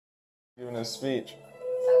Giving a speech.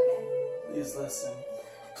 Okay. Please listen.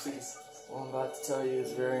 Please. What I'm about to tell you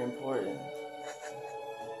is very important.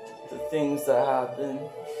 The things that happen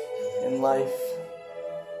in life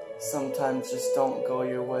sometimes just don't go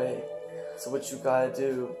your way. So what you gotta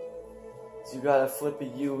do is you gotta flip a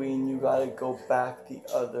U-E and you gotta go back the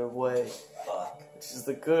other way. Which is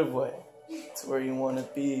the good way. It's where you wanna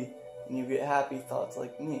be and you get happy thoughts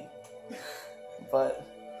like me. But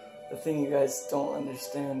the thing you guys don't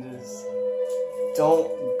understand is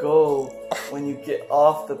don't go when you get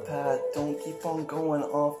off the path. Don't keep on going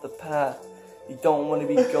off the path. You don't want to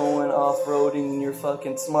be going off-roading in your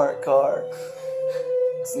fucking smart car.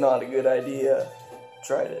 It's not a good idea.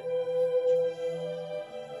 Tried it.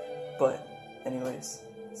 But, anyways,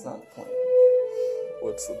 it's not the point.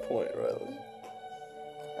 What's the point, Riley?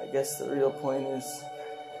 I guess the real point is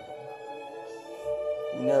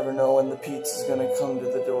you never know when the pizza's gonna come to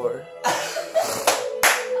the door.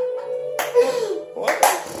 What?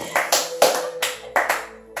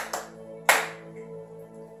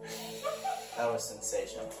 That was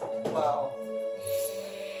sensational. Wow.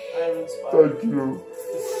 I'm inspired. Thank you.